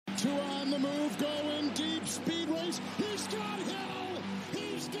move, going deep, speed race. He's got Hill!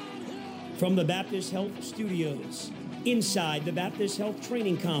 He's got Hill! From the Baptist Health Studios, inside the Baptist Health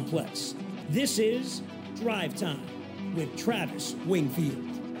Training Complex, this is Drive Time with Travis Wingfield.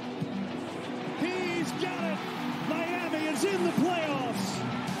 He's got it! Miami is in the playoffs!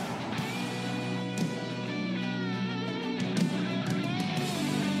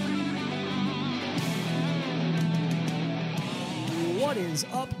 What is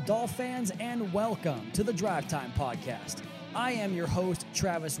up, Dolphins, and welcome to the Drive Time Podcast. I am your host,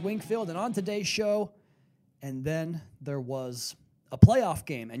 Travis Wingfield, and on today's show, and then there was a playoff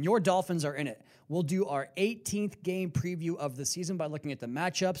game, and your Dolphins are in it. We'll do our 18th game preview of the season by looking at the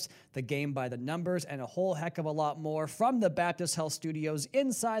matchups, the game by the numbers, and a whole heck of a lot more from the Baptist Health Studios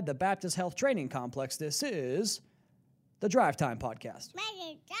inside the Baptist Health Training Complex. This is the Drive Time Podcast.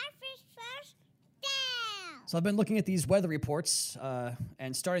 So I've been looking at these weather reports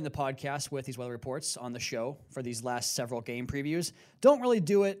and starting the podcast with these weather reports on the show for these last several game previews. Don't really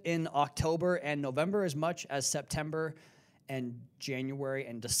do it in October and November as much as September and January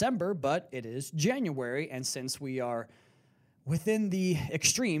and December, but it is January, and since we are within the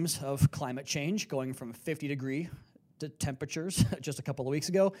extremes of climate change, going from 50-degree temperatures just a couple of weeks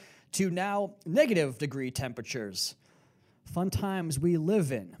ago to now negative-degree temperatures. Fun times we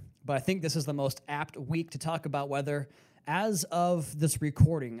live in. But I think this is the most apt week to talk about weather. As of this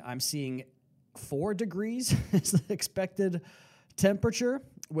recording, I'm seeing 4 degrees is the expected temperature,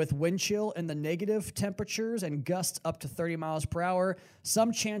 with wind chill in the negative temperatures and gusts up to 30 miles per hour.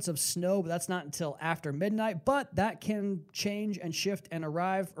 Some chance of snow, but that's not until after midnight. But that can change and shift and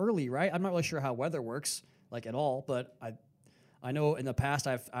arrive early, right? I'm not really sure how weather works, like at all. But I know in the past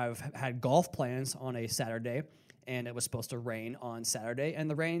I've had golf plans on a Saturday, and it was supposed to rain on Saturday, and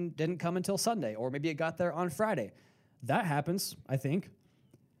the rain didn't come until Sunday, or maybe it got there on Friday. That happens, I think.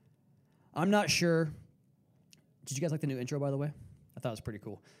 I'm not sure. Did you guys like the new intro, by the way? I thought it was pretty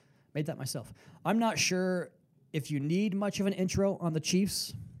cool. Made that myself. I'm not sure if you need much of an intro on the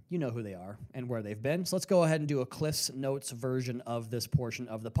Chiefs. You know who they are and where they've been. So let's go ahead and do a Cliff's Notes version of this portion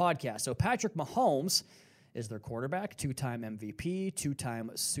of the podcast. So Patrick Mahomes is their quarterback, 2-time MVP,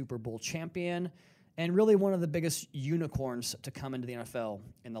 2-time Super Bowl champion, and really one of the biggest unicorns to come into the NFL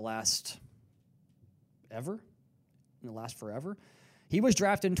in the last forever. He was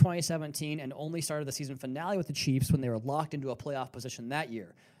drafted in 2017 and only started the season finale with the Chiefs when they were locked into a playoff position that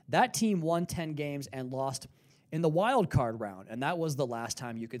year. That team won 10 games and lost in the Wildcard round, and that was the last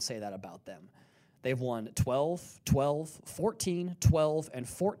time you could say that about them. They've won 12, 14, 12, and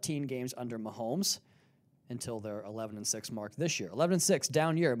 14 games under Mahomes until their 11-6 mark this year. 11-6,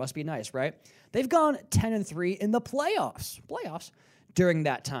 down year. It must be nice, right? They've gone 10-3 in the playoffs during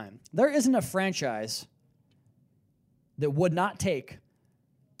that time. There isn't a franchise that would not take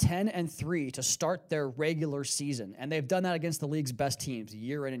 10-3 to start their regular season, and they've done that against the league's best teams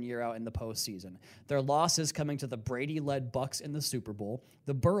year in and year out in the postseason. Their losses coming to the Brady-led Bucs in the Super Bowl,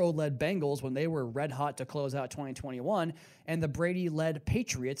 the Burrow-led Bengals when they were red hot to close out 2021, and the Brady-led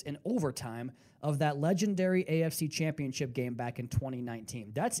Patriots in overtime of that legendary AFC Championship game back in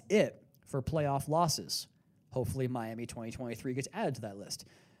 2019. That's it for playoff losses. Hopefully Miami 2023 gets added to that list.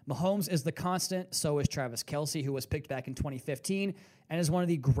 Mahomes is the constant, so is Travis Kelce, who was picked back in 2015 and is one of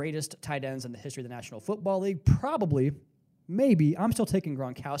the greatest tight ends in the history of the National Football League. Probably, maybe. I'm still taking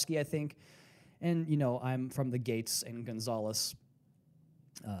Gronkowski, I think. And, I'm from the Gates and Gonzalez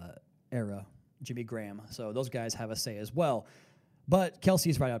era, Jimmy Graham. So those guys have a say as well. But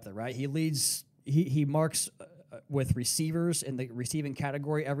Kelce's right up there, right? He leads, he marks with receivers in the receiving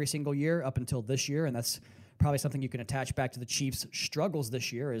category every single year up until this year, and that's probably something you can attach back to the Chiefs' struggles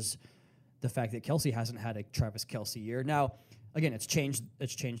this year is the fact that Kelce hasn't had a Travis Kelce year. Now, again, it's changed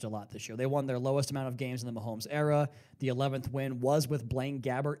a lot this year. They won their lowest amount of games in the Mahomes era. The 11th win was with Blaine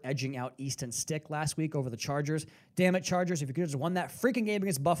Gabbert edging out Easton Stick last week over the Chargers. Damn it, Chargers, if you could have just won that freaking game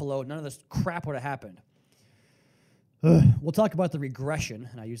against Buffalo, none of this crap would have happened. We'll talk about the regression,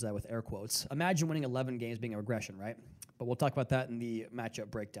 and I use that with air quotes. Imagine winning 11 games being a regression, right? But we'll talk about that in the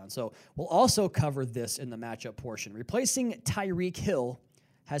matchup breakdown. So we'll also cover this in the matchup portion. Replacing Tyreek Hill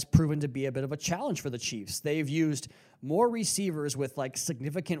has proven to be a bit of a challenge for the Chiefs. They've used more receivers with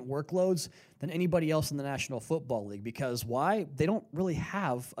significant workloads than anybody else in the National Football League. Because why? They don't really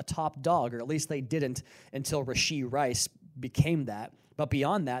have a top dog, or at least they didn't until Rashee Rice became that. But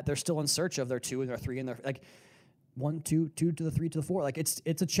beyond that, they're still in search of their 2 and their 3 and their 1, 2 to the 3 to the 4.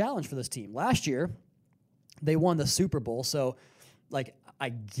 It's a challenge for this team. Last year, they won the Super Bowl, so I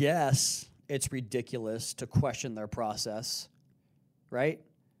guess it's ridiculous to question their process, right?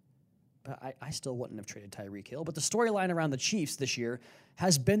 I still wouldn't have traded Tyreek Hill. But the storyline around the Chiefs this year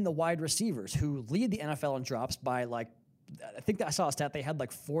has been the wide receivers who lead the NFL in drops by I think that I saw a stat they had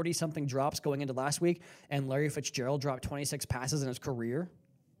 40-something drops going into last week, and Larry Fitzgerald dropped 26 passes in his career.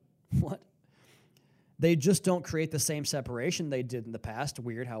 What? They just don't create the same separation they did in the past.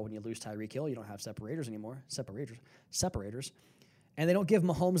 Weird how when you lose Tyreek Hill, you don't have separators anymore. Separators. And they don't give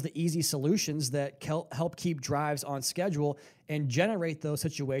Mahomes the easy solutions that help keep drives on schedule and generate those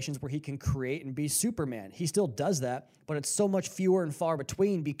situations where he can create and be Superman. He still does that, but it's so much fewer and far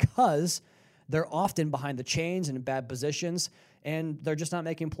between because they're often behind the chains and in bad positions, and they're just not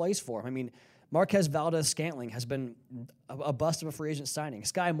making plays for him. I mean, Marquez Valdez-Scantling has been a bust of a free agent signing.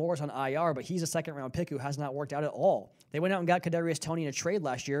 Sky Moore's on IR, but he's a second-round pick who has not worked out at all. They went out and got Kadarius Toney in a trade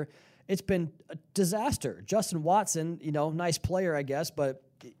last year. It's been a disaster. Justin Watson, nice player, I guess, but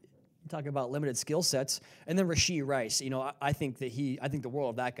talking about limited skill sets. And then Rashee Rice, I think the world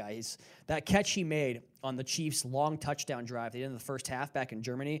of that guy. That catch he made on the Chiefs' long touchdown drive they did in the first half back in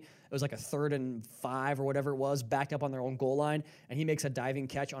Germany. It was like a 3rd and 5 or whatever it was, backed up on their own goal line, and he makes a diving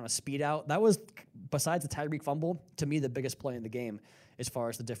catch on a speed out. That was, besides the Tyreek fumble, to me the biggest play in the game as far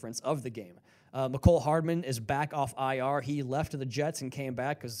as the difference of the game. McCole Hardman is back off IR. He left to the Jets and came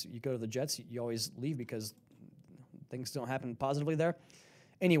back because you go to the Jets, you always leave because things don't happen positively there.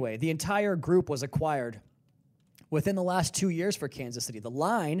 Anyway, the entire group was acquired within the last 2 years for Kansas City.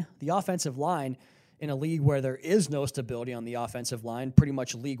 The offensive line, in a league where there is no stability on the offensive line, pretty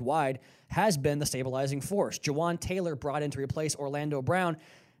much league-wide, has been the stabilizing force. Jawan Taylor brought in to replace Orlando Brown.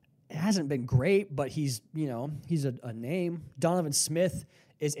 It hasn't been great, but he's a name. Donovan Smith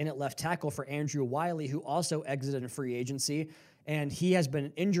is in at left tackle for Andrew Wiley, who also exited in free agency, and he has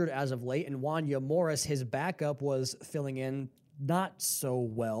been injured as of late. And Wanya Morris, his backup, was filling in not so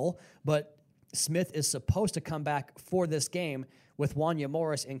well, but Smith is supposed to come back for this game with Wanya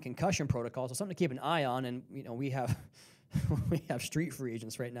Morris in concussion protocol, so something to keep an eye on. And we have street free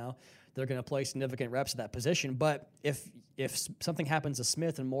agents right now. They're going to play significant reps at that position. But if something happens to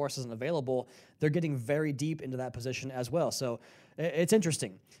Smith and Morris isn't available, they're getting very deep into that position as well. So it's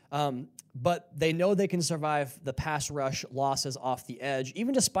interesting. But they know they can survive the pass rush losses off the edge,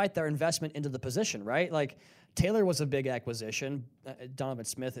 even despite their investment into the position, right? Taylor was a big acquisition. Donovan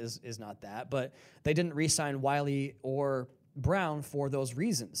Smith is not that. But they didn't re-sign Wiley or Brown for those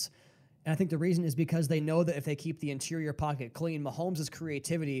reasons. And I think the reason is because they know that if they keep the interior pocket clean, Mahomes'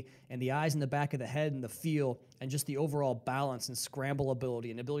 creativity and the eyes in the back of the head and the feel and just the overall balance and scramble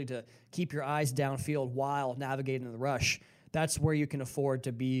ability and ability to keep your eyes downfield while navigating the rush, that's where you can afford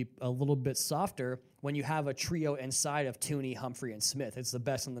to be a little bit softer when you have a trio inside of Tooney, Humphrey, and Smith. It's the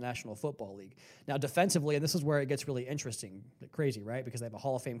best in the National Football League. Now, defensively, and this is where it gets really interesting, crazy, right? Because they have a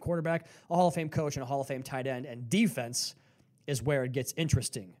Hall of Fame quarterback, a Hall of Fame coach, and a Hall of Fame tight end, and defense is where it gets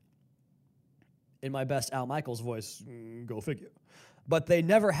interesting. In my best Al Michaels voice, go figure. But they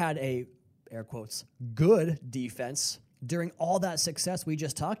never had a, air quotes, good defense during all that success we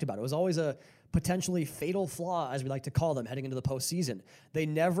just talked about. It was always a potentially fatal flaw, as we like to call them, heading into the postseason. They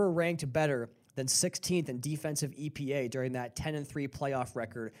never ranked better than 16th in defensive EPA during that 10-3 playoff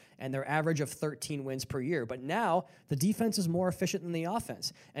record and their average of 13 wins per year. But now the defense is more efficient than the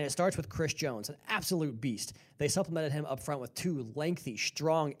offense, and it starts with Chris Jones, an absolute beast. They supplemented him up front with 2 lengthy,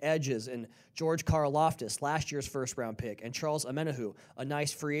 strong edges in George Karlaftis, last year's first-round pick, and Charles Omenihu, a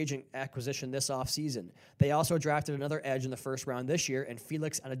nice free agent acquisition this offseason. They also drafted another edge in the first round this year, and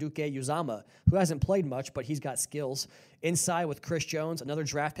Felix Anaduke-Uzama, who hasn't played much, but he's got skills. Inside with Chris Jones, another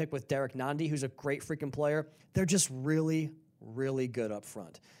draft pick with Derek Nandi, who's a great freaking player. They're just really, really good up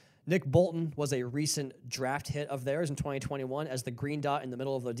front. Nick Bolton was a recent draft hit of theirs in 2021 as the green dot in the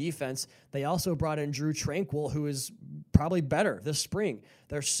middle of the defense. They also brought in Drew Tranquill, who is probably better this spring.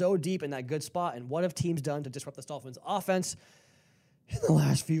 They're so deep in that good spot. And what have teams done to disrupt the Dolphins' offense? In the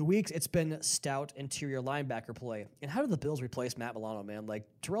last few weeks, it's been stout interior linebacker play. And how did the Bills replace Matt Milano, man?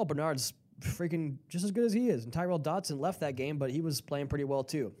 Terrell Bernard's freaking just as good as he is. And Tyrell Dodson left that game, but he was playing pretty well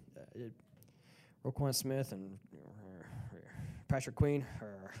too. Roquan Smith and Patrick Queen.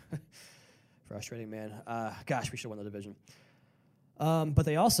 Frustrating, man. Gosh, we should have won the division. But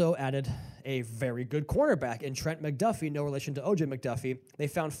they also added a very good cornerback in Trent McDuffie, no relation to O.J. McDuffie. They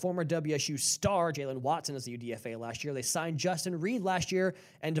found former WSU star Jalen Watson as the UDFA last year. They signed Justin Reed last year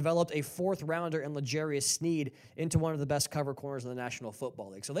and developed a 4th-rounder in L'Jarius Sneed into one of the best cover corners in the National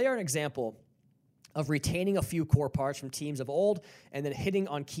Football League. So they are an example of retaining a few core parts from teams of old and then hitting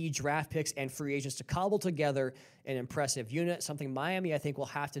on key draft picks and free agents to cobble together an impressive unit, something Miami, I think, will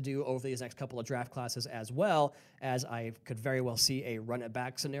have to do over these next couple of draft classes as well, as I could very well see a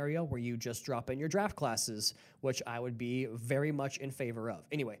run-it-back scenario where you just drop in your draft classes, which I would be very much in favor of.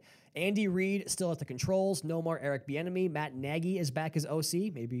 Anyway, Andy Reid still at the controls. No more Eric Bieniemy. Matt Nagy is back as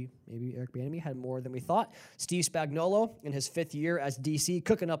OC. Maybe Eric Bieniemy had more than we thought. Steve Spagnuolo in his 5th year as DC,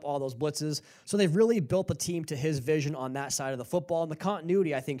 cooking up all those blitzes. So they've really built the team to his vision on that side of the football. And the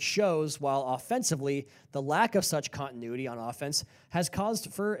continuity, I think, shows, while offensively, the lack of such continuity on offense has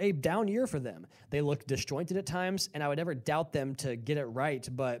caused for a down year for them. They look disjointed at times, and I would never doubt them to get it right,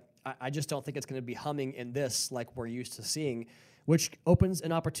 but I just don't think it's going to be humming in this like we're used to seeing, which opens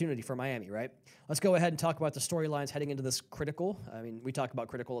an opportunity for Miami, right? Let's go ahead and talk about the storylines heading into this critical. I mean, we talk about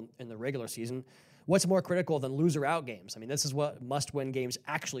critical in the regular season. What's more critical than loser-out games? I mean, this is what must-win games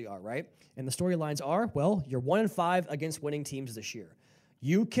actually are, right? And the storylines are, well, you're 1-5 against winning teams this year.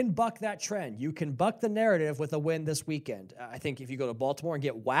 You can buck that trend. You can buck the narrative with a win this weekend. I think if you go to Baltimore and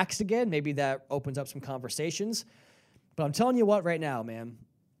get waxed again, maybe that opens up some conversations. But I'm telling you what right now, man,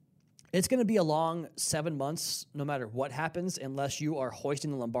 it's going to be a long 7 months no matter what happens unless you are hoisting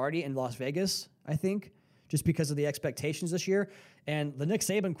the Lombardi in Las Vegas, I think, just because of the expectations this year. And the Nick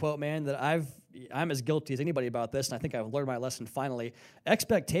Saban quote, man, that I'm as guilty as anybody about this, and I think I've learned my lesson finally.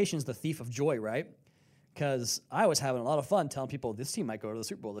 Expectation's the thief of joy, right? Because I was having a lot of fun telling people this team might go to the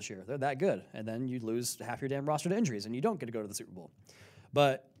Super Bowl this year. They're that good. And then you lose half your damn roster to injuries, and you don't get to go to the Super Bowl.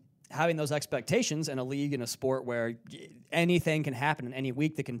 But having those expectations in a league, in a sport where anything can happen in any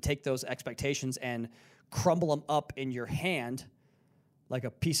week that can take those expectations and crumble them up in your hand like a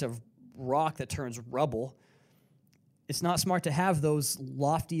piece of rock that turns rubble, it's not smart to have those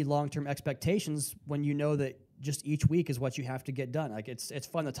lofty long-term expectations when you know that just each week is what you have to get done. Like it's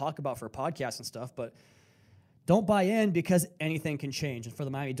fun to talk about for podcasts and stuff, but don't buy in because anything can change. And for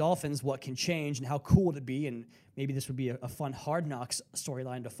the Miami Dolphins, what can change and how cool would it be, and maybe this would be a fun Hard Knocks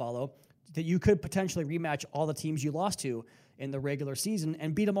storyline to follow, that you could potentially rematch all the teams you lost to in the regular season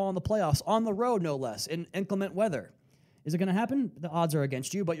and beat them all in the playoffs, on the road no less, in inclement weather. Is it going to happen? The odds are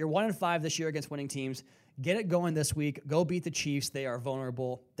against you, but you're 1-5 this year against winning teams. Get it going this week. Go beat the Chiefs. They are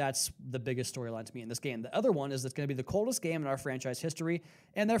vulnerable. That's the biggest storyline to me in this game. The other one is it's going to be the coldest game in our franchise history,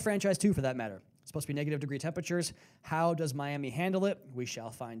 and their franchise too, for that matter. It's supposed to be negative degree temperatures. How does Miami handle it? We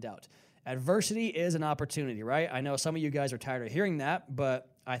shall find out. Adversity is an opportunity, right? I know some of you guys are tired of hearing that, but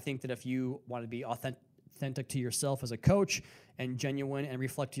I think that if you want to be authentic to yourself as a coach and genuine and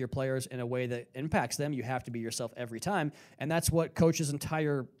reflect to your players in a way that impacts them, you have to be yourself every time. And that's what coach's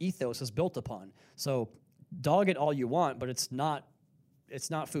entire ethos is built upon. So dog it all you want, but it's not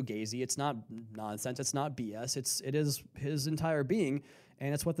fugazi, it's not nonsense, it's not BS. It is his entire being,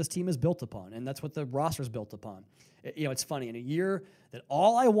 and it's what this team is built upon, and that's what the roster is built upon. It's funny, in a year that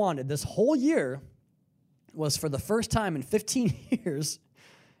all I wanted this whole year was for the first time in 15 years,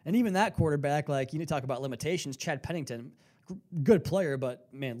 and even that quarterback, like, you need to talk about limitations. Chad Pennington, good player, but,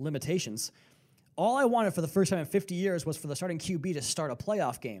 man, limitations. All I wanted for the first time in 50 years was for the starting QB to start a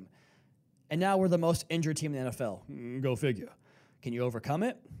playoff game. And now we're the most injured team in the NFL. Go figure. Can you overcome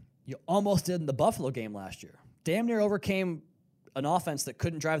it? You almost did in the Buffalo game last year. Damn near overcame an offense that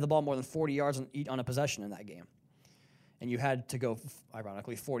couldn't drive the ball more than 40 yards on a possession in that game. And you had to go,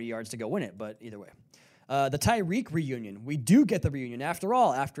 ironically, 40 yards to go win it, but either way. The Tyreek reunion. We do get the reunion. After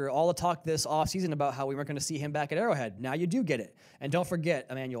all the talk this offseason about how we weren't going to see him back at Arrowhead, now you do get it. And don't forget,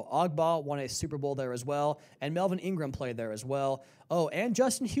 Emmanuel Ogbah won a Super Bowl there as well, and Melvin Ingram played there as well. Oh, and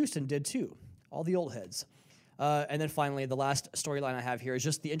Justin Houston did too. All the old heads. And then finally, the last storyline I have here is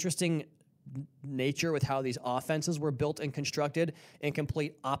just the interesting nature with how these offenses were built and constructed in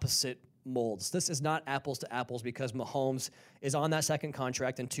complete opposite molds. This is not apples to apples because Mahomes is on that second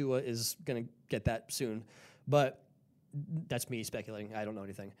contract and Tua is going to get that soon. But that's me speculating. I don't know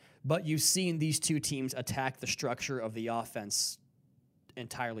anything. But you've seen these two teams attack the structure of the offense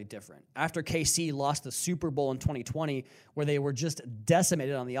entirely different. After KC lost the Super Bowl in 2020, where they were just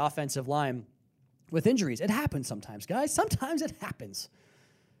decimated on the offensive line with injuries. It happens sometimes, guys. Sometimes it happens.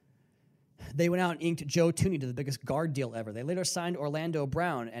 They went out and inked Joe Tooney to the biggest guard deal ever. They later signed Orlando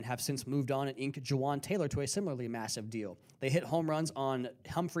Brown and have since moved on and inked Jawan Taylor to a similarly massive deal. They hit home runs on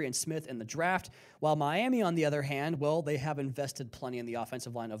Humphrey and Smith in the draft, while Miami, on the other hand, well, they have invested plenty in the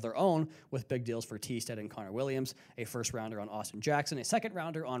offensive line of their own with big deals for Teestead and Connor Williams, a first-rounder on Austin Jackson, a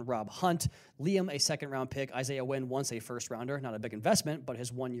second-rounder on Rob Hunt, Liam, a second-round pick, Isaiah Wynn, once a first-rounder, not a big investment, but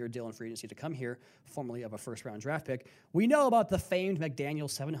his one-year deal in free agency to come here, formerly of a first-round draft pick. We know about the famed McDaniel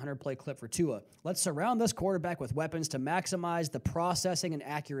 700-play clip for Tua. Let's surround this quarterback with weapons to maximize the processing and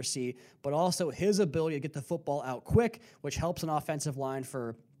accuracy, but also his ability to get the football out quick, which helps an offensive line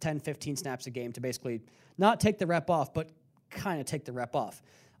for 10, 15 snaps a game to basically not take the rep off, but kind of take the rep off.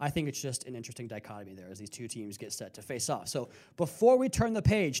 I think it's just an interesting dichotomy there as these two teams get set to face off. So before we turn the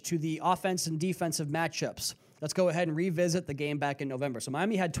page to the offense and defensive matchups, let's go ahead and revisit the game back in November. So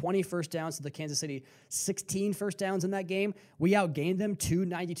Miami had 20 first downs to the Kansas City 16 first downs in that game. We outgained them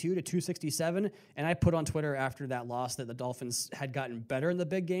 292 to 267. And I put on Twitter after that loss that the Dolphins had gotten better in the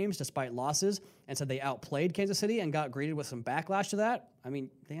big games despite losses and said they outplayed Kansas City and got greeted with some backlash to that. I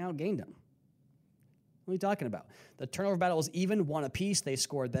mean, they outgained them. What are you talking about? The turnover battle was even, one apiece. They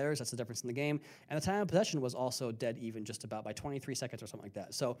scored theirs. That's the difference in the game. And the time of possession was also dead even, just about by 23 seconds or something like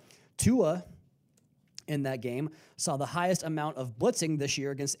that. So Tua in that game saw the highest amount of blitzing this year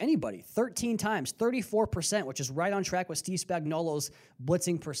against anybody, 13 times, 34%, which is right on track with Steve Spagnuolo's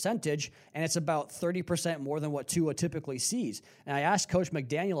blitzing percentage, and it's about 30% more than what Tua typically sees. And I asked Coach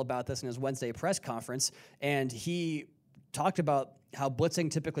McDaniel about this in his Wednesday press conference, and he talked about how blitzing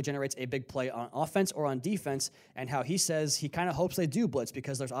typically generates a big play on offense or on defense, and how he says he kind of hopes they do blitz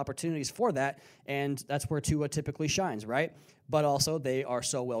because there's opportunities for that, and that's where Tua typically shines, right? But also, they are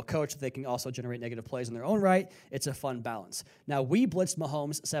so well coached, they can also generate negative plays in their own right. It's a fun balance. Now, we blitzed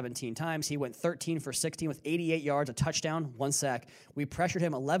Mahomes 17 times. He went 13 for 16 with 88 yards, a touchdown, 1 sack. We pressured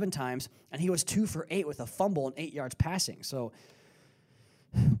him 11 times, and he was 2 for 8 with a fumble and 8 yards passing. So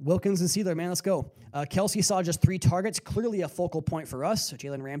Wilkins and Sealer, man, let's go. Kelsey saw just 3 targets, clearly a focal point for us.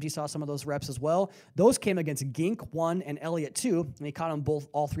 Jalen Ramsey saw some of those reps as well. Those came against Gink 1 and Elliott 2, and he caught them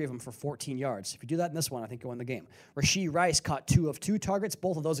all 3 of them for 14 yards. If you do that in this one, I think you'll win the game. Rashee Rice caught 2 of 2 targets,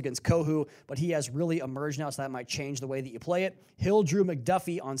 both of those against Kohu, but he has really emerged now, so that might change the way that you play it. Hill drew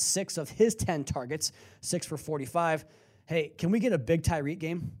McDuffie on 6 of his 10 targets, 6 for 45. Hey, can we get a big Tyreek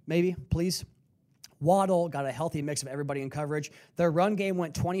game, maybe, please? Waddle got a healthy mix of everybody in coverage. Their run game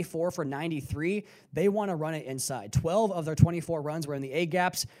went 24 for 93. They want to run it inside. 12 of their 24 runs were in the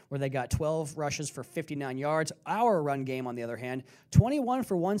A-gaps, where they got 12 rushes for 59 yards. Our run game, on the other hand, 21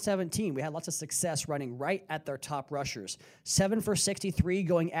 for 117. We had lots of success running right at their top rushers. 7 for 63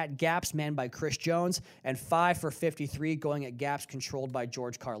 going at gaps manned by Chris Jones, and 5 for 53 going at gaps controlled by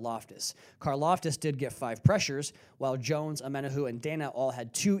George Karlaftis. Karlaftis did get 5 pressures, while Jones, Amenahu, and Dana all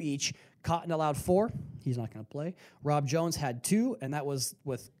had 2 each. Cotton allowed 4. He's not going to play. Rob Jones had 2, and that was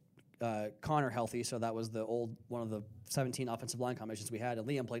with Connor healthy, so that was one of the 17 offensive line combinations we had, and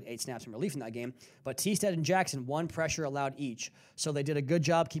Liam played 8 snaps in relief in that game. But Teestead and Jackson, 1 pressure allowed each, so they did a good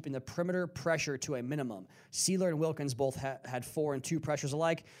job keeping the perimeter pressure to a minimum. Sealer and Wilkins both had 4 and 2 pressures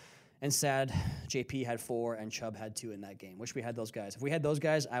alike, and sad, JP had 4 and Chubb had 2 in that game. Wish we had those guys. If we had those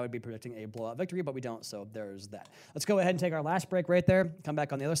guys, I would be predicting a blowout victory, but we don't, so there's that. Let's go ahead and take our last break right there, come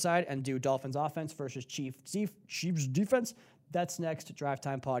back on the other side, and do Dolphins offense versus Chiefs defense. That's next. Drive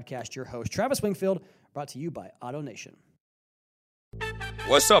Time Podcast. Your host, Travis Wingfield, brought to you by Auto Nation.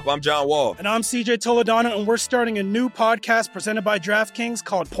 What's up? I'm John Wall. And I'm CJ Toledano, and we're starting a new podcast presented by DraftKings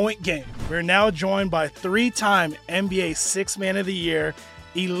called Point Game. We're now joined by 3-time NBA Sixth Man of the Year,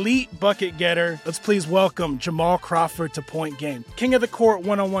 elite bucket getter. Let's please welcome Jamal Crawford to Point Game. King of the Court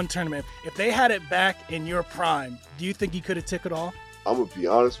one-on-one tournament. If they had it back in your prime, do you think you could have took it all? I'm going to be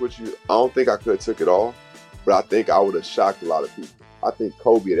honest with you. I don't think I could have took it all, but I think I would have shocked a lot of people. I think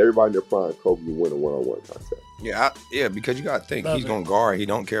Kobe and everybody in their prime, Kobe would win a one-on-one contest. Yeah, because you got to think, he's going to guard. He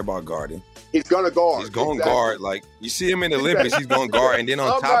don't care about guarding. He's going to guard. He's going to guard. Like, you see him in the Olympics, he's going to guard. And then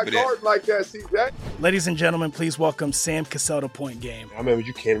on top of that. I'm not guarding like that, CJ. Ladies and gentlemen, please welcome Sam Cassell to Point Game. I remember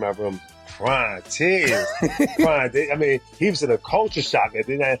you came out from prime 10. I mean, he was in a culture shock. And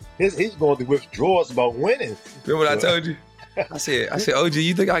then he's going through withdrawals about winning. Remember what I told you? I said, OG,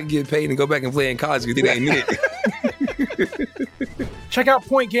 you think I can get paid and go back and play in college? You think I ain't it? Check out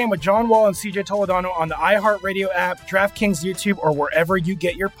Point Game with John Wall and CJ Toledano on the iHeartRadio app, DraftKings YouTube, or wherever you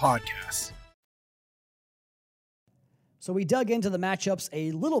get your podcasts. So we dug into the matchups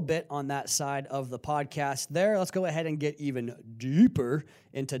a little bit on that side of the podcast there. Let's go ahead and get even deeper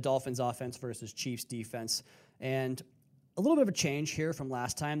into Dolphins offense versus Chiefs defense. And a little bit of a change here from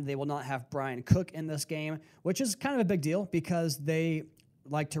last time. They will not have Brian Cook in this game, which is kind of a big deal because they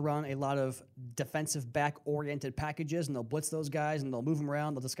like to run a lot of defensive back-oriented packages, and they'll blitz those guys, and they'll move them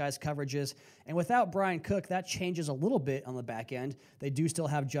around, they'll disguise coverages. And without Brian Cook, that changes a little bit on the back end. They do still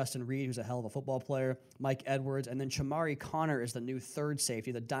have Justin Reed, who's a hell of a football player, Mike Edwards, and then Chamari Connor is the new third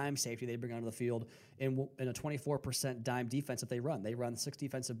safety, the dime safety they bring onto the field in a 24% dime defense that they run. They run 6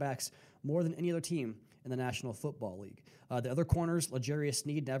 defensive backs, more than any other team in the National Football League. The other corners, L'Jarius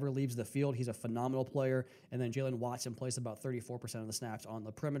Sneed never leaves the field. He's a phenomenal player. And then Jalen Watson plays about 34% of the snaps on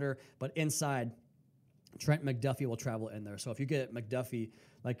the perimeter. But inside, Trent McDuffie will travel in there. So if you get McDuffie,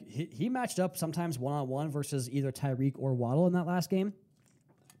 like he matched up sometimes one-on-one versus either Tyreek or Waddle in that last game.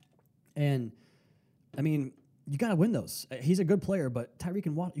 And, I mean, you got to win those. He's a good player, but Tyreek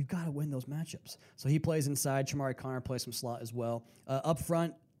and Waddle, you got to win those matchups. So he plays inside. Shamari Connor plays some slot as well. Up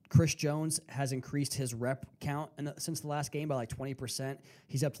front, Chris Jones has increased his rep count since the last game by like 20%.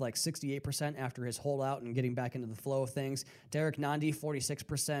 He's up to like 68% after his holdout and getting back into the flow of things. Derek Nandi, 46%.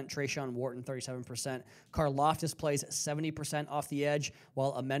 Trayshawn Wharton, 37%. Karlaftis plays 70% off the edge,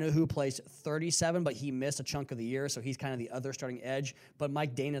 while Amenahu plays 37%, but he missed a chunk of the year, so he's kind of the other starting edge. But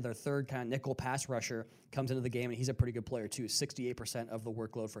Mike Dana, their third kind of nickel pass rusher, comes into the game, and he's a pretty good player too. 68% of the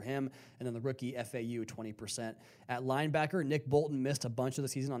workload for him. And then the rookie FAU, 20%. At linebacker, Nick Bolton missed a bunch of the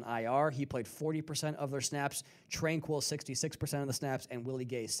season on IR. He played 40% of their snaps. Tranquil, 66% of the snaps, and Willie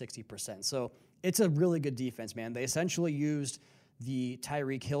Gay, 60%. So it's a really good defense, man. They essentially used the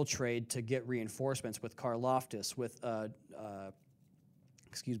Tyreek Hill trade to get reinforcements with Karlaftis, with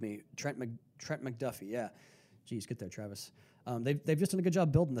Trent McDuffie. Yeah, geez, get there, Travis. They've just done a good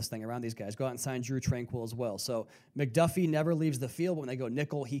job building this thing around these guys. Go out and sign Drew Tranquil as well. So McDuffie never leaves the field, but when they go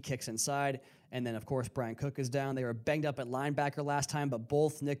nickel, he kicks inside. And then, of course, Brian Cook is down. They were banged up at linebacker last time, but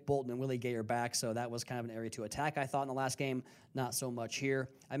both Nick Bolton and Willie Gay are back, so that was kind of an area to attack, I thought, in the last game. Not so much here.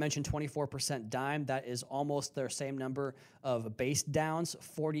 I mentioned 24% dime. That is almost their same number of base downs.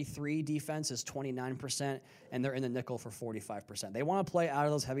 43 defense is 29%, and they're in the nickel for 45%. They want to play out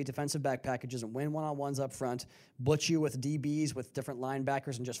of those heavy defensive back packages and win one-on-ones up front, blitz you with DBs, with different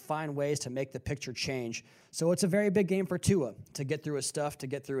linebackers, and just find ways to make the picture change. So it's a very big game for Tua to get through his stuff, to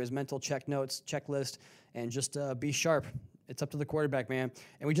get through his mental checklist, and just be sharp. It's up to the quarterback, man.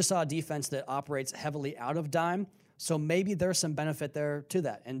 And we just saw a defense that operates heavily out of dime, so maybe there's some benefit there to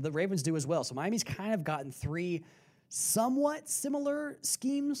that. And the Ravens do as well. So Miami's kind of gotten three somewhat similar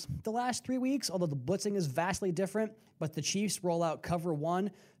schemes the last 3 weeks, although the blitzing is vastly different. But the Chiefs roll out cover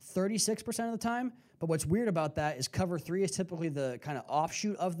 1 36% of the time. But what's weird about that is cover 3 is typically the kind of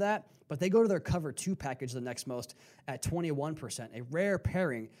offshoot of that. But they go to their cover 2 package the next most at 21%, a rare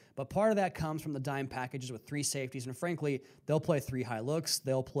pairing. But part of that comes from the dime packages with 3 safeties. And frankly, they'll play 3 high looks.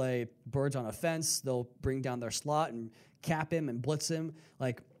 They'll play birds on a fence. They'll bring down their slot and cap him and blitz him.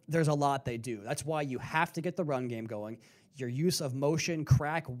 Like, there's a lot they do. That's why you have to get the run game going. Your use of motion,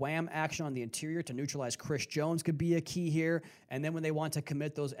 crack, wham action on the interior to neutralize Chris Jones could be a key here. And then when they want to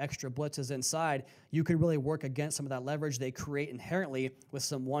commit those extra blitzes inside, you could really work against some of that leverage they create inherently with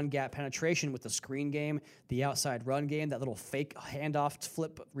some one-gap penetration with the screen game, the outside run game, that little fake handoff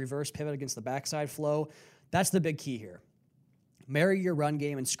flip reverse pivot against the backside flow. That's the big key here. Marry your run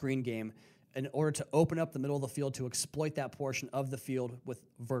game and screen game in order to open up the middle of the field to exploit that portion of the field with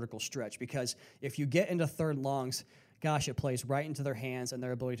vertical stretch. Because if you get into third and longs, gosh, it plays right into their hands and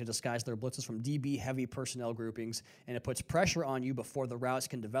their ability to disguise their blitzes from DB-heavy personnel groupings, and it puts pressure on you before the routes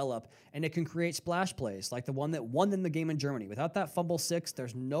can develop, and it can create splash plays like the one that won them the game in Germany. Without that fumble 6,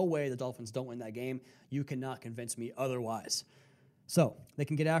 there's no way the Dolphins don't win that game. You cannot convince me otherwise. So they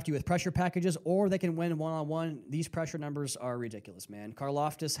can get after you with pressure packages, or they can win one-on-one. These pressure numbers are ridiculous, man.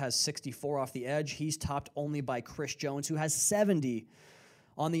 Karlaftis has 64 off the edge. He's topped only by Chris Jones, who has 70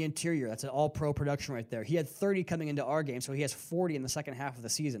 on the interior. That's an all-pro production right there. He had 30 coming into our game, so he has 40 in the second half of the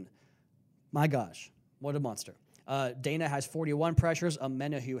season. My gosh, what a monster. Dana has 41 pressures.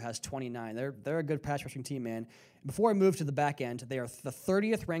 Amenahu has 29. They're a good pass rushing team, man. Before I move to the back end, they are the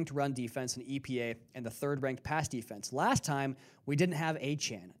 30th ranked run defense in EPA and the 3rd ranked pass defense. Last time, we didn't have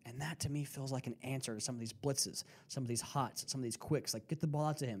Achane, and that to me feels like an answer to some of these blitzes, some of these hots, some of these quicks. Like, get the ball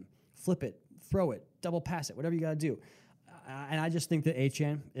out to him, flip it, throw it, double pass it, whatever you got to do. And I just think that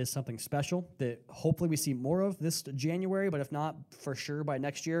Achane is something special that hopefully we see more of this January, but if not, for sure by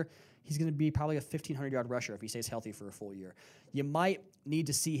next year, he's going to be probably a 1,500-yard rusher if he stays healthy for a full year. You might need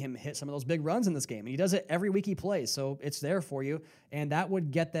to see him hit some of those big runs in this game, and he does it every week he plays, so it's there for you, and that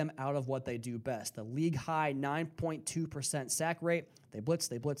would get them out of what they do best. The league-high 9.2% sack rate. They blitz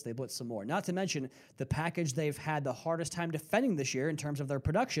some more. Not to mention the package they've had the hardest time defending this year in terms of their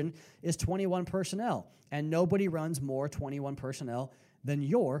production is 21 personnel, and nobody runs more 21 personnel than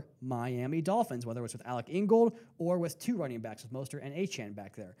your Miami Dolphins, whether it's with Alec Ingold or with 2 running backs with Mostert and Achane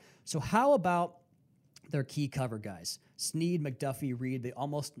back there. So how about their key cover guys? Snead, McDuffie, Reed, they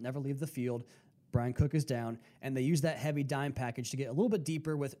almost never leave the field. Brian Cook is down, and they use that heavy dime package to get a little bit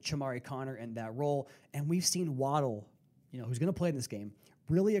deeper with Shamari Connor in that role. And we've seen Waddle, who's going to play in this game,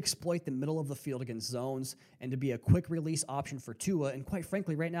 really exploit the middle of the field against zones and to be a quick release option for Tua. And quite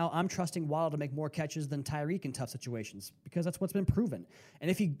frankly, right now, I'm trusting Waddle to make more catches than Tyreek in tough situations because that's what's been proven.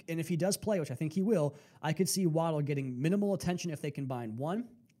 And if he does play, which I think he will, I could see Waddle getting minimal attention if they combine 1,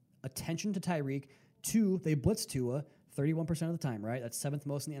 attention to Tyreek, 2, they blitz Tua 31% of the time, right? That's 7th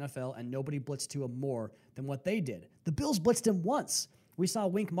most in the NFL, and nobody blitzed Tua more than what they did. The Bills blitzed him once We saw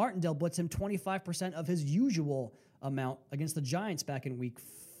Wink Martindale blitz him 25% of his usual amount against the Giants back in week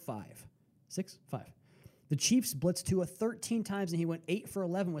 5. The Chiefs blitzed Tua 13 times, and he went 8 for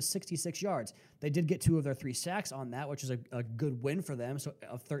 11 with 66 yards. They did get 2 of their 3 sacks on that, which is a good win for them. So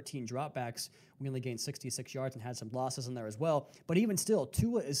of 13 dropbacks, we only gained 66 yards and had some losses in there as well. But even still,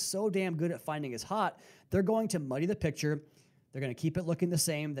 Tua is so damn good at finding his hot. They're going to muddy the picture. They're going to keep it looking the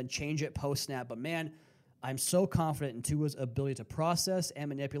same, then change it post-snap. But, man, I'm so confident in Tua's ability to process and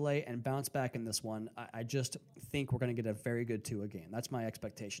manipulate and bounce back in this one. I just think we're going to get a very good Tua game. That's my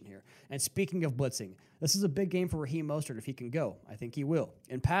expectation here. And speaking of blitzing, this is a big game for Raheem Mostert if he can go. I think he will.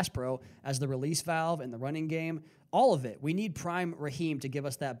 In pass pro, as the release valve in the running game, all of it. We need prime Raheem to give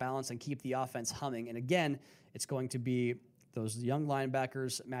us that balance and keep the offense humming. And again, it's going to be those young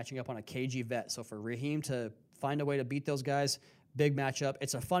linebackers matching up on a KG vet. So for Raheem to find a way to beat those guys, big matchup.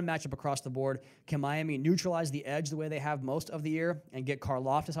 It's a fun matchup across the board. Can Miami neutralize the edge the way they have most of the year and get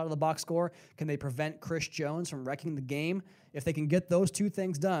Karlaftis out of the box score? Can they prevent Chris Jones from wrecking the game? If they can get those 2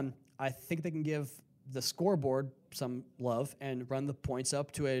 things done, I think they can give the scoreboard some love and run the points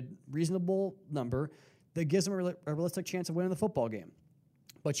up to a reasonable number that gives them a realistic chance of winning the football game.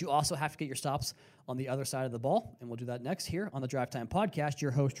 But you also have to get your stops on the other side of the ball, and we'll do that next here on the Drive Time Podcast.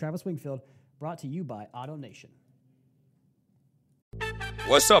 Your host, Travis Wingfield, brought to you by Auto Nation.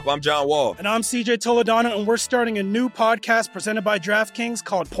 What's up? I'm John Wall. And I'm CJ Toledano, and we're starting a new podcast presented by DraftKings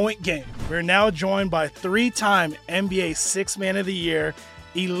called Point Game. We're now joined by 3-time NBA Sixth Man of the Year,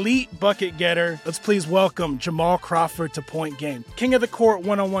 elite bucket getter. Let's please welcome Jamal Crawford to Point Game. King of the Court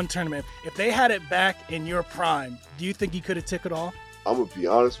one-on-one tournament. If they had it back in your prime, do you think you could have took it all? I'm going to be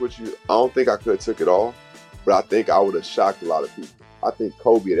honest with you. I don't think I could have took it all, but I think I would have shocked a lot of people. I think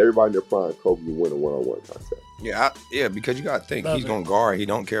Kobe and everybody in their prime, Kobe would win a one-on-one contest. Yeah, because you got to think he's going to guard. He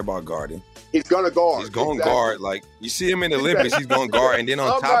don't care about guarding. He's going to guard. He's going to guard. Like, you see him in the Olympics, he's going to guard. And then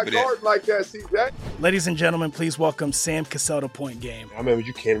on top of that. I'm not guarding like that, CJ. Ladies and gentlemen, please welcome Sam Cassell to Point Game. I remember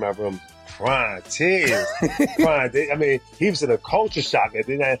you came out from crying, tears. I mean, he was in a culture shock. And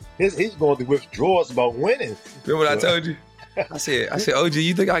then he's going through withdrawals about winning. Remember what I told you? I said, OG,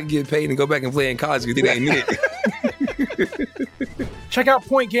 you think I can get paid and go back and play in college? You think I ain't it? Check out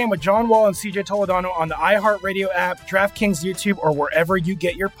Point Game with John Wall and CJ Toledano on the iHeartRadio app, DraftKings YouTube, or wherever you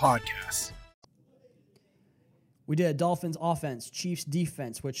get your podcasts. We did Dolphins offense, Chiefs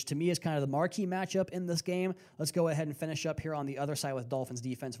defense, which to me is kind of the marquee matchup in this game. Let's go ahead and finish up here on the other side with Dolphins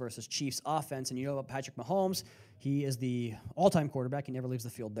defense versus Chiefs offense. And you know about Patrick Mahomes. He is the all-time quarterback. He never leaves the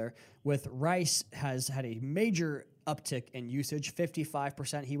field there. With Rice has had a major uptick in usage,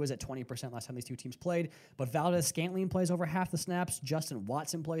 55%. He was at 20% last time these two teams played. But Valdez-Scantling plays over half the snaps. Justin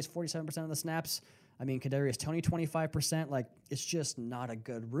Watson plays 47% of the snaps. I mean, Kadarius Toney, 25%. Like, it's just not a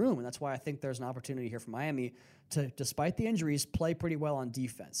good room. And that's why I think there's an opportunity here for Miami to, despite the injuries, play pretty well on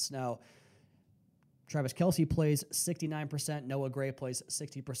defense. Now, Travis Kelce plays 69%, Noah Gray plays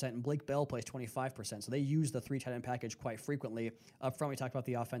 60%, and Blake Bell plays 25%. So they use the 3 tight end package quite frequently. Up front, we talked about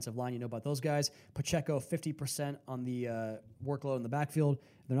the offensive line. You know about those guys. Pacheco, 50% on the workload in the backfield.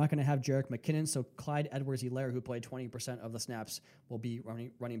 They're not going to have Jerick McKinnon, so Clyde Edwards-Helaire, who played 20% of the snaps, will be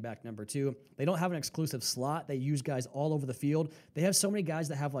running back number 2. They don't have an exclusive slot. They use guys all over the field. They have so many guys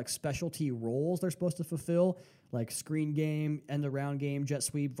that have like specialty roles they're supposed to fulfill, like screen game, end-around game, jet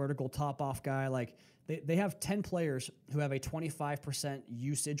sweep, vertical top-off guy. Like, they have 10 players who have a 25%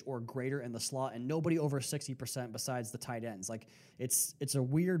 usage or greater in the slot, and nobody over 60% besides the tight ends. Like, it's a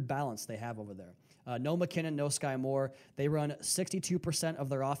weird balance they have over there. No McKinnon, no Sky Moore. They run 62% of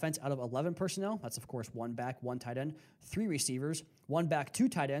their offense out of 11 personnel. That's, of course, 1 back, 1 tight end, 3 receivers, 1 back, 2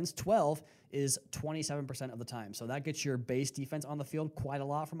 tight ends. 12 is 27% of the time. So that gets your base defense on the field quite a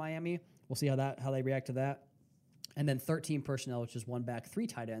lot for Miami. We'll see how they react to that. And then 13 personnel, which is 1 back, 3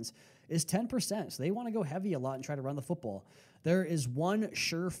 tight ends, is 10%. So they want to go heavy a lot and try to run the football. There is one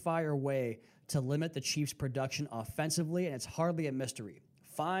surefire way to limit the Chiefs' production offensively, and it's hardly a mystery.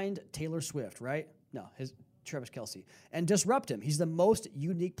 Find Taylor Swift, right? No, Travis Kelce. And disrupt him. He's the most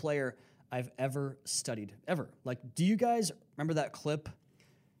unique player I've ever studied, ever. Like, do you guys remember that clip?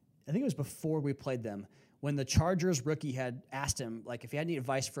 I think it was before we played them, when the Chargers rookie had asked him, like, if he had any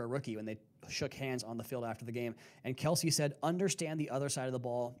advice for a rookie when they shook hands on the field after the game. And Kelce said, understand the other side of the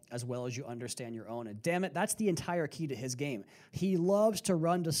ball as well as you understand your own. And damn it, that's the entire key to his game. He loves to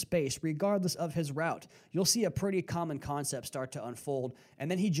run to space regardless of his route. You'll see a pretty common concept start to unfold, and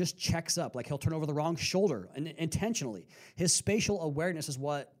then he just checks up. Like, he'll turn over the wrong shoulder intentionally. His spatial awareness is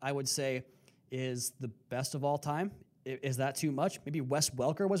what I would say is the best of all time. Is that too much? Maybe Wes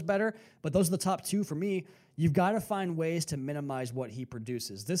Welker was better, but those are the top 2 for me. You've got to find ways to minimize what he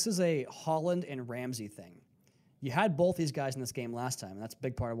produces. This is a Holland and Ramsey thing. You had both these guys in this game last time, and that's a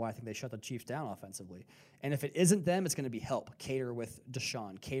big part of why I think they shut the Chiefs down offensively. And if it isn't them, it's going to be help. Cater with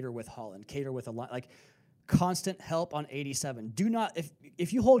Deshaun, cater with Holland, cater with a lot, like constant help on 87. Do not,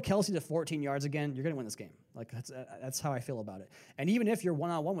 if you hold Kelsey to 14 yards again, you're going to win this game. Like that's how I feel about it. And even if you're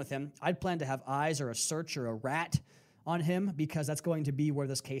one-on-one with him, I'd plan to have eyes or a search or a rat on him, because that's going to be where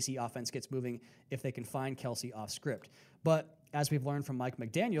this KC offense gets moving if they can find Kelsey off script. But as we've learned from Mike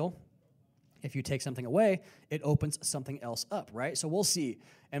McDaniel, if you take something away, it opens something else up, right? So we'll see.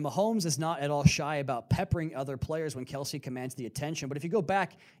 And Mahomes is not at all shy about peppering other players when Kelsey commands the attention. But if you go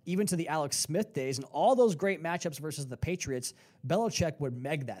back even to the Alex Smith days and all those great matchups versus the Patriots, Belichick would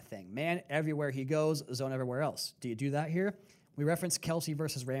meg that thing. Man, everywhere he goes, zone everywhere else. Do you do that here? We referenced Kelsey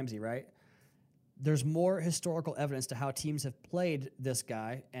versus Ramsey, right? There's more historical evidence to how teams have played this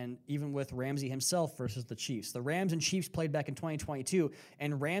guy, and even with Ramsey himself versus the Chiefs. The Rams and Chiefs played back in 2022,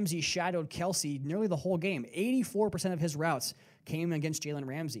 and Ramsey shadowed Kelsey nearly the whole game. 84% of his routes came against Jalen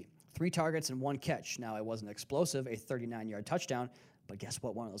Ramsey. 3 targets and 1 catch. Now, it wasn't explosive, a 39-yard touchdown, but guess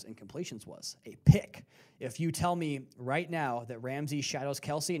what one of those incompletions was? A pick. If you tell me right now that Ramsey shadows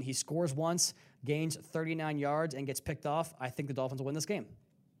Kelsey and he scores once, gains 39 yards, and gets picked off, I think the Dolphins will win this game.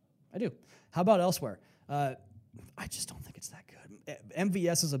 I do. How about elsewhere? I just don't think it's that good.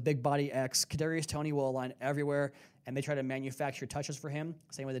 MVS is a big body X. Kadarius Toney will align everywhere, and they try to manufacture touches for him,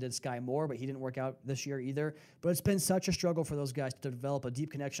 same way they did Sky Moore, but he didn't work out this year either. But it's been such a struggle for those guys to develop a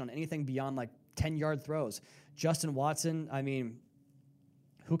deep connection on anything beyond like 10-yard throws. Justin Watson, I mean,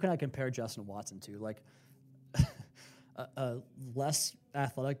 who can I compare Justin Watson to? Like a less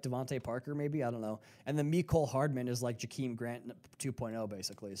athletic Devontae Parker, maybe? I don't know. And then Mecole Hardman is like Jakeem Grant 2.0,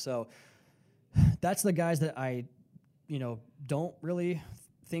 basically. So that's the guys that I, don't really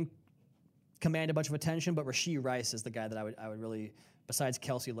think command a bunch of attention, but Rashee Rice is the guy that I would really, besides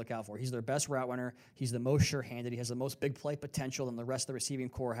Kelsey, look out for. He's their best route runner. He's the most sure-handed. He has the most big play potential than the rest of the receiving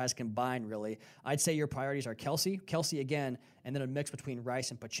core has combined, really. I'd say your priorities are Kelsey again, and then a mix between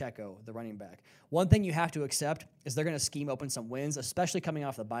Rice and Pacheco, the running back. One thing you have to accept is they're going to scheme open some wins, especially coming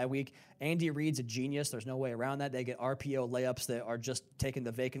off the bye week. Andy Reid's a genius. There's no way around that. They get RPO layups that are just taking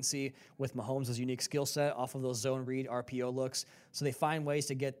the vacancy with Mahomes' unique skill set off of those zone read RPO looks. So they find ways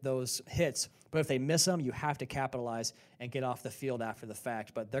to get those hits. But if they miss them, you have to capitalize and get off the field after the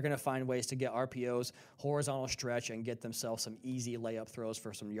fact. But they're going to find ways to get RPOs, horizontal stretch, and get themselves some easy layup throws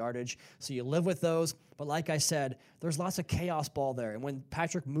for some yardage. So you live with those. But like I said, there's lots of chaos ball there. And when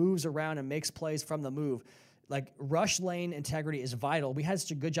Patrick moves around and makes plays from the move, like rush lane integrity is vital. We had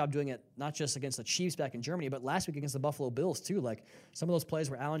such a good job doing it, not just against the Chiefs back in Germany, but last week against the Buffalo Bills too. Like some of those plays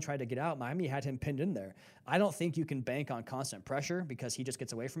where Allen tried to get out, Miami had him pinned in there. I don't think you can bank on constant pressure because he just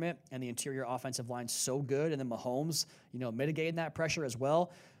gets away from it, and the interior offensive line's so good, and then Mahomes, mitigating that pressure as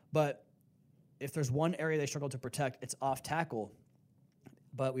well. But if there's one area they struggle to protect, it's off tackle.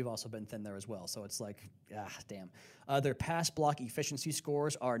 But we've also been thin there as well. So it's like, damn. Their pass block efficiency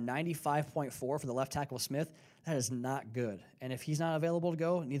scores are 95.4 for the left tackle Smith. That is not good. And if he's not available to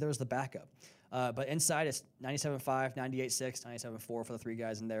go, neither is the backup. But inside, it's 97.5, 98.6, 97.4 for the 3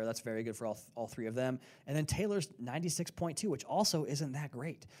 guys in there. That's very good for all 3 of them. And then Taylor's 96.2, which also isn't that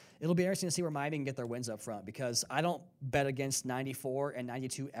great. It'll be interesting to see where Miami can get their wins up front, because I don't bet against 94 and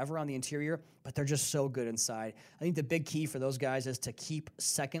 92 ever on the interior, but they're just so good inside. I think the big key for those guys is to keep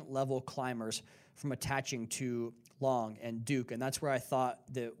second-level climbers from attaching to Long and Duke, and that's where I thought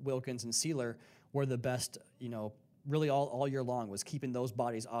that Wilkins and Sealer were the best, really all year long, was keeping those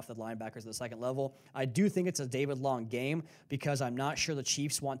bodies off the linebackers at the second level. I do think it's a David Long game because I'm not sure the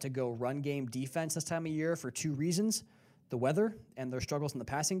Chiefs want to go run game defense this time of year for 2 reasons: the weather and their struggles in the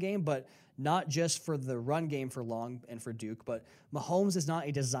passing game, but not just for the run game for Long and for Duke. But Mahomes is not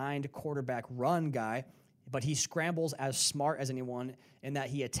a designed quarterback run guy, but he scrambles as smart as anyone in that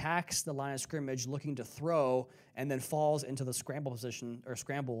he attacks the line of scrimmage looking to throw and then falls into the scramble position or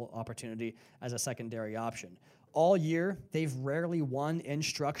scramble opportunity as a secondary option. All year, they've rarely won in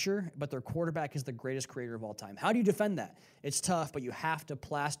structure, but their quarterback is the greatest creator of all time. How do you defend that? It's tough, but you have to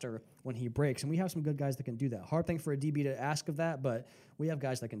plaster when he breaks, and we have some good guys that can do that. Hard thing for a DB to ask of that, but we have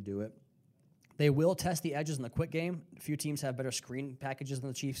guys that can do it. They will test the edges in the quick game. A few teams have better screen packages than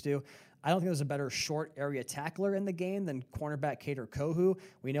the Chiefs do. I don't think there's a better short area tackler in the game than cornerback Cater Kohu.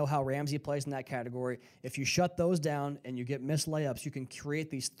 We know how Ramsey plays in that category. If you shut those down and you get missed layups, you can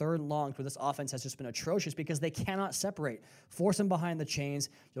create these third and longs where this offense has just been atrocious because they cannot separate. Force them behind the chains.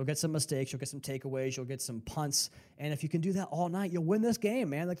 You'll get some mistakes. You'll get some takeaways. You'll get some punts. And if you can do that all night, you'll win this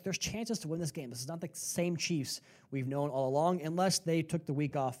game, man. Like, there's chances to win this game. This is not the same Chiefs we've known all along, unless they took the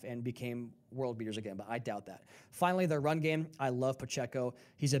week off and became world beaters again, but I doubt that. Finally, their run game. I love Pacheco.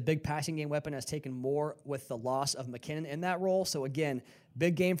 He's a big passing game weapon, has taken more with the loss of McKinnon in that role. So again,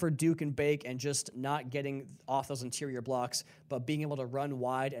 big game for Duke and Bake and just not getting off those interior blocks, but being able to run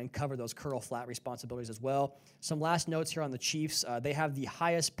wide and cover those curl flat responsibilities as well. Some last notes here on the Chiefs. They have the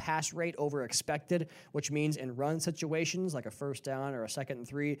highest pass rate over expected, which means in run situations like a first down or a 2nd and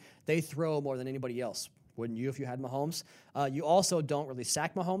 3, they throw more than anybody else. Wouldn't you if you had Mahomes? You also don't really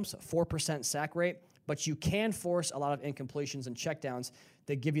sack Mahomes, 4% sack rate, but you can force a lot of incompletions and checkdowns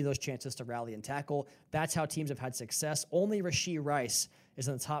that give you those chances to rally and tackle. That's how teams have had success. Only Rashee Rice is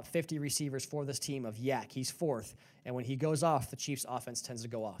in the top 50 receivers for this team of Yak. He's 4th, and when he goes off, the Chiefs' offense tends to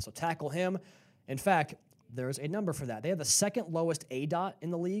go off. So tackle him. In fact, there's a number for that. They have the 2nd lowest ADOT in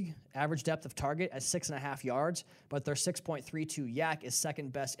the league, average depth of target at 6.5 yards, but their 6.32 Yak is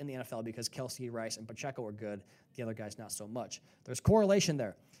 2nd best in the NFL because Kelsey, Rice, and Pacheco are good. The other guys not so much. There's correlation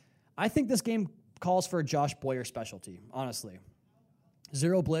there. I think this game calls for a Josh Boyer specialty, honestly.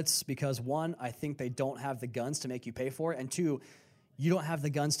 0 blitz because 1, I think they don't have the guns to make you pay for it, and 2, you don't have the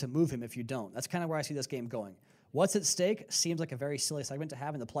guns to move him if you don't. That's kind of where I see this game going. What's at stake seems like a very silly segment to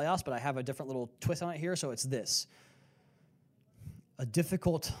have in the playoffs, but I have a different little twist on it here, so it's this. A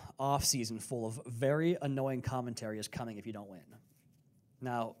difficult offseason full of very annoying commentary is coming if you don't win.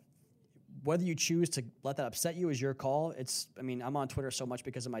 Now, whether you choose to let that upset you is your call. I'm on Twitter so much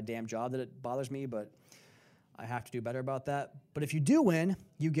because of my damn job that it bothers me, but I have to do better about that. But if you do win,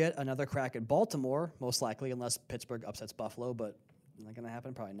 you get another crack at Baltimore, most likely, unless Pittsburgh upsets Buffalo, but not going to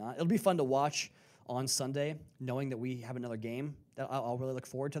happen, probably not. It'll be fun to watch on Sunday, knowing that we have another game. I'll really look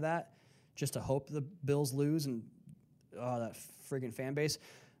forward to that, just to hope the Bills lose and that friggin' fan base.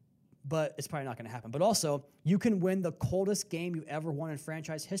 But it's probably not going to happen. But also, you can win the coldest game you ever won in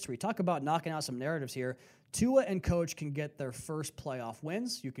franchise history. Talk about knocking out some narratives here. Tua and Coach can get their first playoff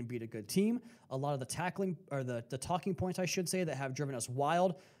wins. You can beat a good team. A lot of the tackling, or the talking points, I should say, that have driven us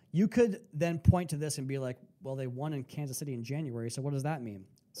wild. You could then point to this and be like, well, they won in Kansas City in January, so what does that mean?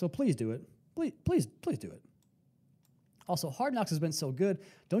 So please do it. Please do it. Also, Hard Knocks has been so good.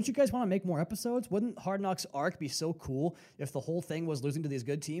 Don't you guys want to make more episodes? Wouldn't Hard Knocks arc be so cool if the whole thing was losing to these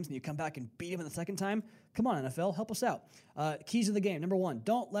good teams and you come back and beat them in the second time? Come on, NFL, help us out. Keys of the game. Number 1,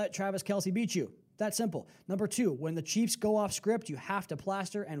 don't let Travis Kelce beat you. That simple. Number 2, when the Chiefs go off script, you have to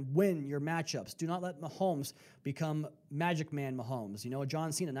plaster and win your matchups. Do not let Mahomes become Magic Man Mahomes. You know,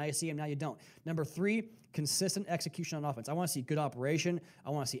 John Cena, now you see him, now you don't. Number 3, consistent execution on offense. I want to see good operation. I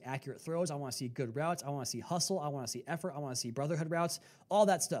want to see accurate throws. I want to see good routes. I want to see hustle. I want to see effort. I want to see brotherhood routes, all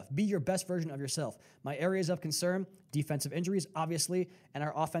that stuff. Be your best version of yourself. My areas of concern, defensive injuries, obviously, and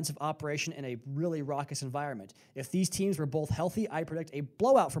our offensive operation in a really raucous environment. If these teams were both healthy, I predict a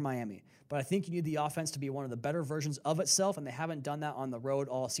blowout for Miami. But I think you need the offense to be one of the better versions of itself, and they haven't done that on the road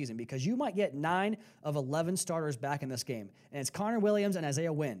all season because you might get 9 of 11 starters back in this game. And it's Connor Williams and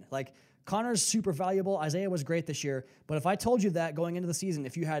Isaiah Wynn. Like, Connor's super valuable. Isaiah was great this year. But if I told you that going into the season,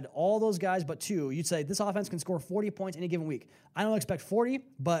 if you had all those guys but 2, you'd say this offense can score 40 points any given week. I don't expect 40,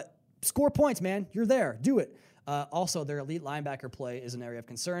 but score points, man. You're there. Do it. Also, their elite linebacker play is an area of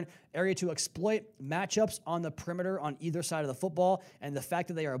concern. Area to exploit matchups on the perimeter on either side of the football, and the fact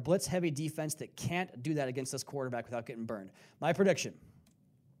that they are a blitz-heavy defense that can't do that against this quarterback without getting burned. My prediction,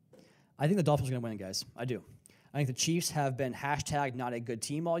 I think the Dolphins are going to win, guys. I do. I think the Chiefs have been hashtag not a good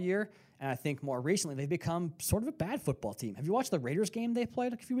team all year, and I think more recently they've become sort of a bad football team. Have you watched the Raiders game they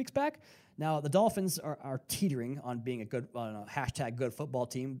played a few weeks back? Now, the Dolphins are teetering on being a good hashtag good football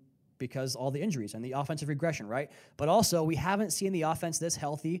team because all the injuries and the offensive regression, right? But also, we haven't seen the offense this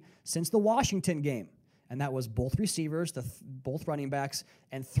healthy since the Washington game. And that was both receivers, both running backs,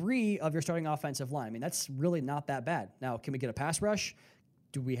 and 3 of your starting offensive line. I mean, that's really not that bad. Now, can we get a pass rush?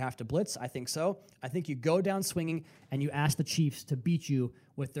 Do we have to blitz? I think so. I think you go down swinging and you ask the Chiefs to beat you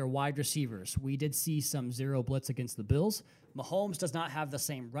with their wide receivers. We did see some 0 blitz against the Bills. Mahomes does not have the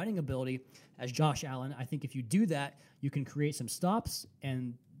same running ability as Josh Allen. I think if you do that, you can create some stops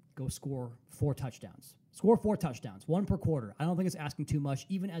and go score 4 touchdowns. Score 4 touchdowns, 1 per quarter. I don't think it's asking too much,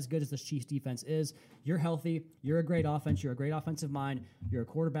 even as good as this Chiefs defense is. You're healthy. You're a great offense. You're a great offensive mind. You're a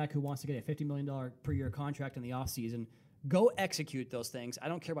quarterback who wants to get a $50 million per year contract in the offseason. Go execute those things. I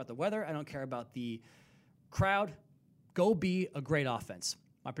don't care about the weather. I don't care about the crowd. Go be a great offense.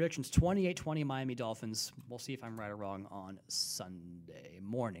 My prediction's 28-20 Miami Dolphins. We'll see if I'm right or wrong on Sunday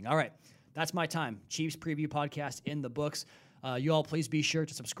morning. All right, that's my time. Chiefs preview podcast in the books. You all please be sure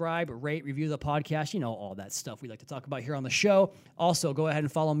to subscribe, rate, review the podcast. You know, all that stuff we like to talk about here on the show. Also, go ahead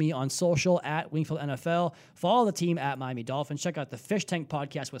and follow me on social at Wingfield NFL. Follow the team at Miami Dolphins. Check out the Fish Tank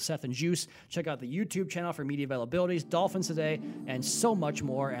podcast with Seth and Juice. Check out the YouTube channel for media availabilities, Dolphins Today, and so much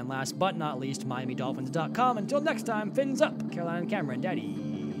more. And last but not least, MiamiDolphins.com. Until next time, fins up. Carolina and Cameron,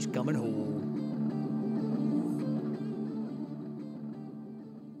 Daddy's coming home.